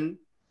person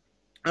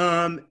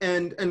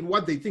and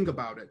what they think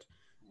about it.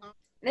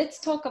 Let's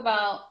talk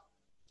about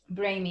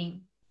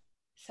blaming,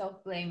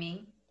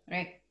 self-blaming,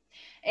 right?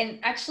 And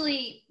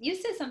actually, you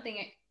said something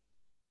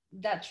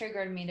that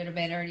triggered me a little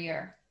bit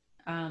earlier.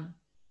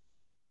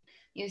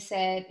 You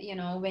said,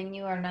 when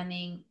you are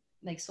running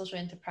like social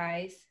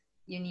enterprise,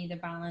 you need a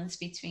balance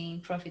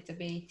between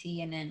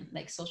profitability and then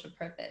like social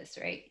purpose,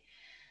 right?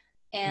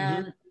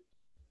 And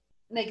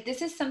like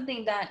this is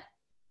something that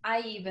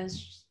I even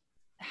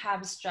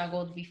have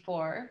struggled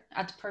before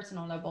at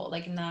personal level,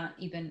 like not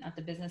even at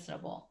the business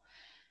level.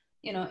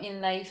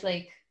 In life,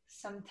 like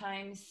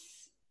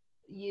sometimes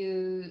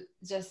you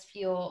just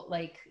feel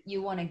like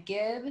you want to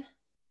give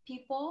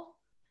people,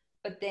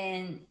 but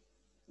then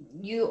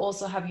you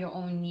also have your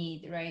own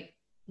need, right?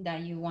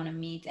 That you want to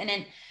meet. And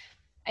then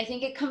I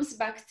think it comes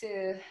back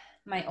to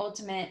my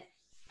ultimate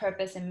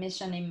purpose and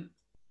mission in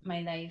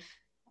my life,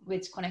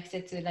 which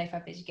connected to Life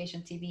Up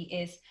Education TV,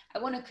 is I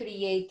want to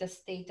create a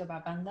state of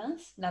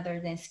abundance rather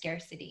than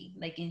scarcity,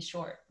 like in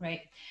short,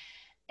 right?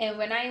 And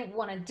when I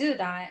want to do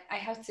that, I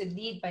have to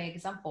lead by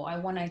example. I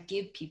want to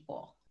give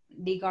people,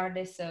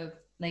 regardless of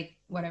like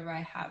whatever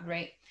I have,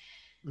 right?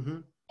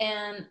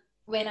 And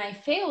when I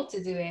fail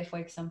to do it, for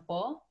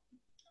example,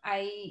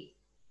 I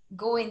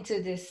go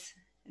into this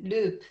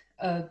loop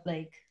of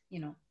like,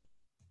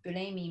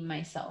 blaming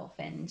myself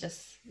and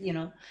just,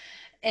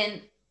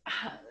 and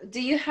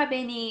do you have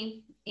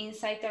any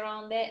insight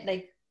around it?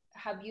 Like,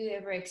 have you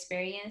ever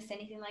experienced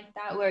anything like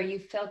that where you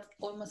felt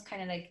almost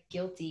kind of like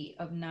guilty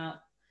of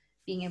not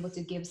being able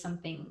to give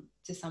something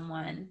to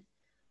someone?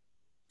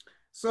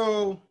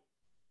 So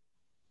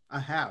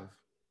I have.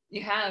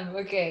 You have?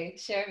 Okay.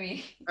 Share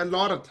me. A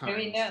lot of Let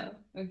me times.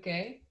 know.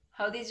 Okay.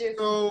 How did you?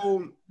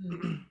 So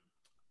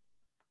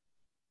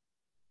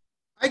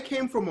I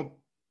came from a,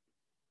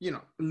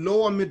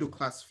 lower middle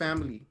class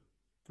family.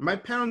 My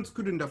parents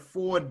couldn't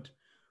afford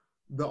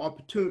the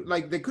opportunity,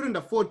 like they couldn't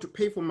afford to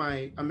pay for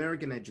my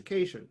American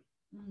education.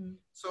 Mm-hmm.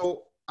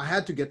 So I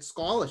had to get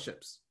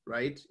scholarships,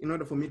 right, in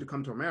order for me to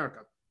come to America.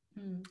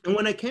 Mm-hmm. And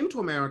when I came to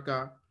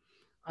America,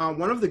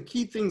 one of the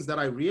key things that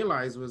I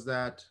realized was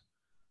that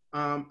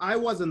I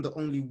wasn't the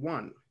only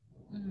one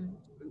Mm-hmm.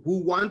 who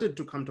wanted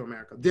to come to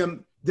America. There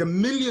are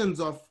millions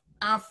of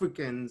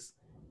Africans,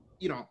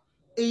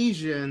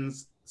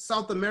 Asians,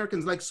 South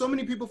Americans, like so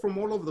many people from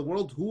all over the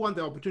world who want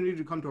the opportunity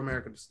to come to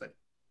America to study.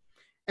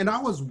 And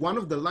I was one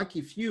of the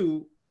lucky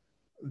few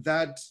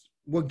that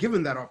were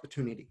given that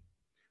opportunity.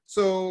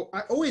 So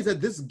I always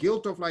had this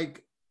guilt of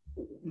like,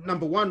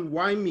 number one,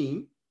 why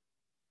me?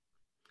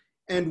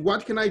 And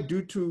what can I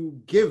do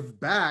to give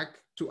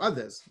back to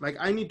others? Like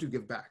I need to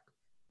give back.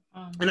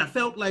 And I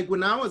felt like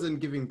when I wasn't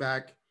giving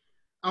back,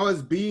 I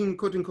was being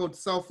quote unquote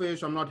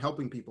selfish. I'm not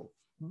helping people.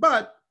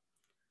 But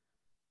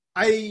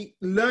I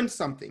learned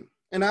something.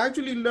 And I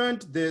actually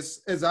learned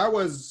this as I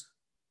was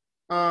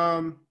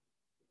going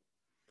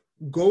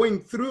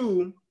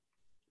through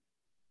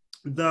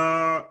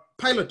the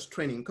pilot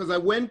training, because I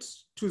went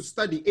to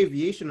study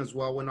aviation as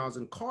well when I was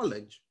in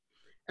college.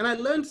 And I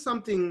learned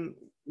something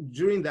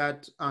during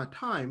that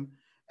time.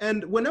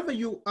 And whenever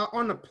you are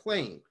on a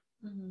plane,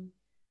 mm-hmm.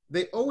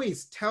 they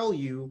always tell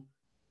you,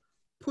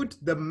 put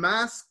the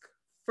mask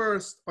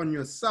first on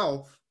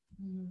yourself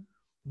mm-hmm.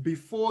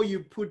 before you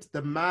put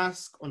the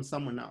mask on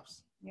someone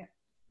else. Yeah.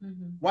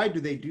 Mm-hmm. Why do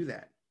they do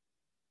that?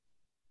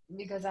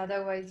 Because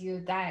otherwise you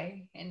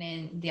die and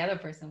then the other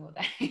person will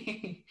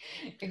die.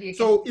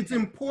 So it's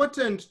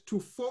important to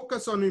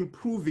focus on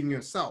improving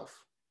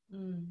yourself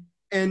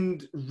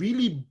and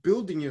really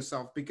building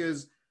yourself,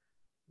 because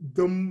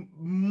the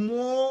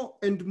more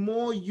and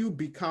more you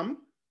become,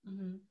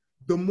 mm-hmm.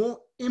 the more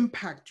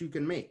impact you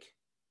can make.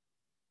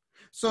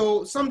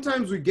 So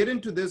sometimes we get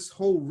into this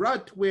whole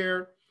rut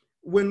where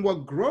when we're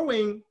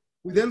growing,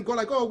 we then go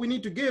like, oh, we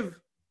need to give.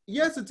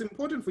 Yes, it's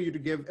important for you to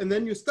give. And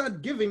then you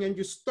start giving and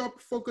you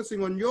stop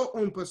focusing on your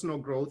own personal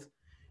growth,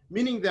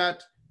 meaning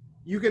that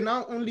you can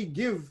now only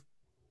give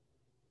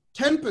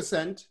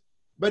 10%.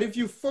 But if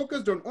you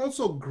focused on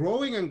also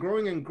growing and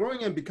growing and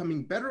growing and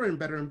becoming better and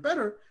better and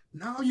better,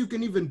 now you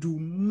can even do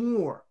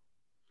more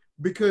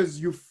because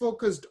you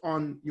focused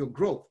on your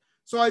growth.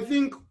 So I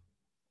think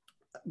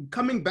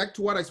coming back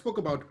to what I spoke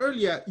about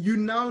earlier, you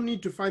now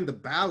need to find the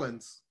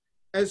balance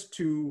as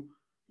to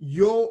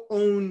your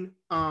own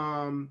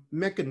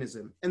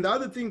mechanism. And the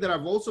other thing that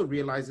I've also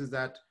realized is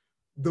that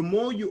the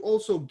more you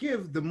also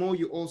give, the more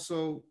you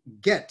also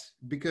get,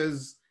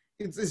 because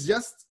it's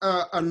just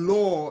a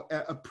law,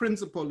 a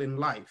principle in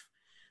life.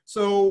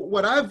 So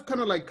what I've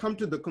kind of like come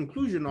to the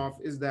conclusion of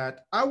is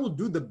that I will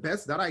do the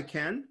best that I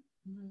can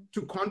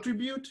to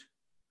contribute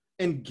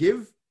and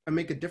give and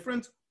make a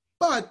difference,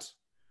 but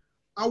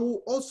I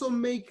will also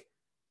make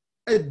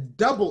a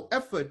double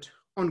effort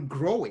on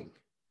growing.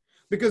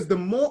 Because the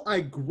more I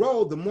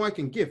grow, the more I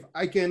can give.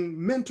 I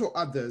can mentor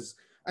others.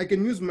 I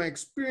can use my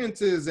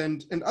experiences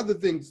and other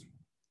things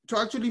to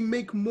actually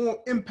make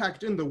more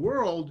impact in the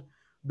world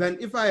than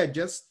if I had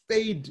just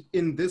stayed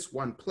in this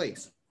one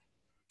place.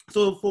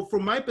 So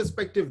from my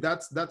perspective,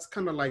 that's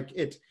kind of like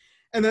it.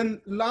 And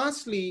then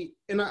lastly,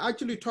 and I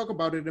actually talk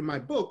about it in my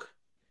book,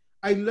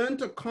 I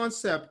learned a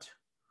concept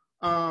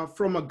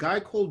from a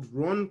guy called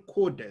Ron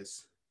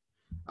Cordes.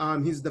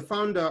 He's the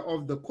founder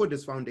of the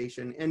Cordes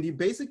Foundation. And he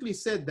basically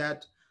said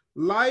that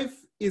life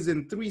is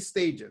in 3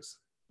 stages.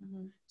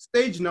 Mm-hmm.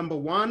 Stage number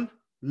 1,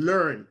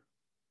 learn.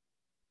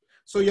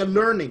 So you're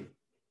learning,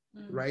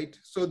 right?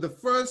 So the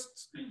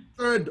first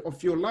third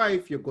of your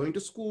life, you're going to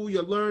school,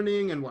 you're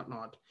learning and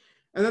whatnot.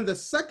 And then the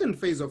second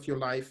phase of your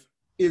life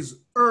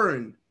is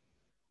earn,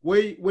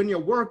 when you're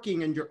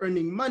working and you're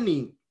earning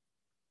money.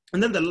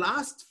 And then the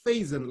last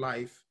phase in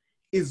life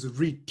is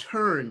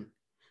return.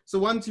 So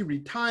once you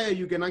retire,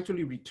 you can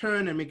actually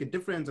return and make a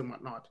difference and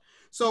whatnot.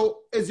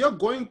 So as you're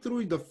going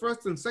through the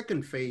first and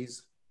second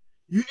phase,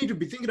 you need to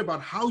be thinking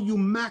about how you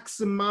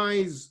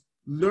maximize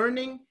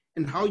learning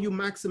and how you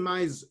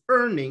maximize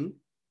earning.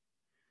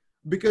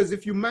 Because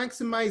if you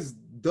maximize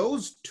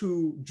those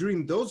two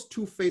during those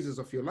 2 phases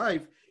of your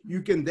life,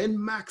 you can then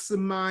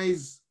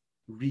maximize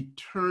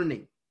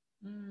returning.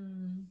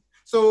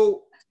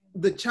 So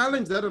the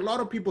challenge that a lot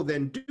of people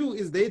then do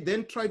is they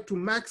then try to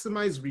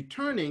maximize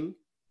returning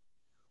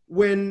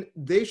when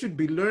they should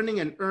be learning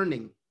and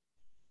earning.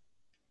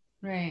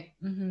 Right.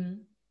 Mm-hmm.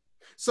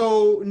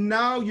 So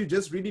now you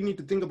just really need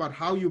to think about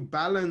how you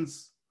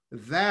balance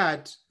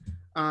that,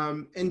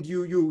 and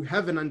you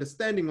have an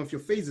understanding of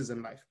your phases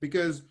in life.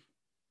 Because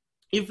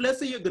if, let's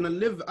say, you're going to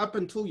live up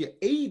until you're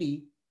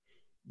 80,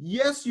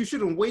 yes, you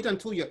shouldn't wait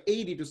until you're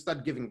 80 to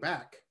start giving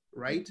back,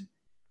 right?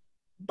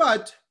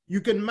 But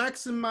you can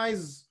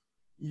maximize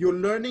your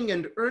learning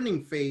and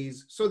earning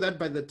phase so that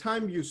by the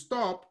time you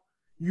stop,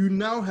 you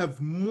now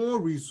have more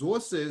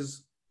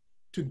resources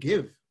to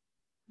give.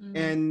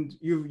 and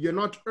you're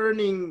not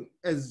earning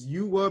as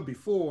you were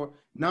before.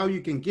 Now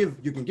you can give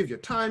your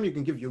time, you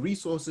can give your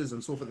resources,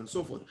 and so forth and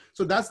so forth.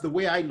 So that's the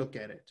way I look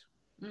at it.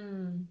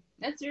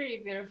 That's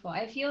really beautiful.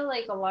 I feel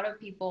like a lot of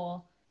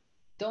people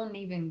don't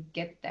even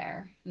get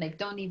there, like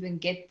don't even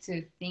get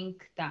to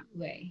think that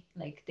way.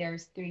 Like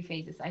there's three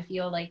phases. I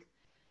feel like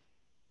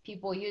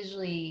people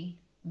usually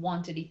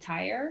want to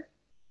retire,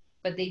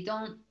 but they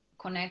don't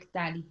connect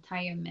that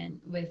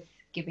retirement with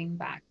giving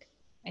back.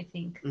 I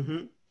think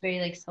very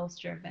like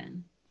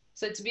self-driven.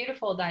 So it's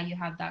beautiful that you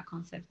have that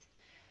concept.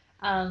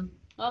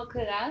 Well,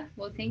 Kura,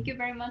 well, thank you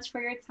very much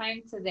for your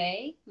time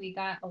today. We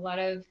got a lot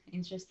of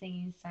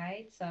interesting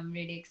insights, so I'm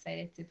really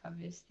excited to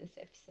publish this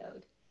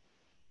episode.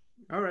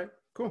 All right,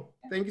 cool.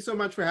 Thank you so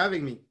much for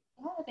having me.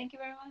 Yeah, thank you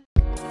very much.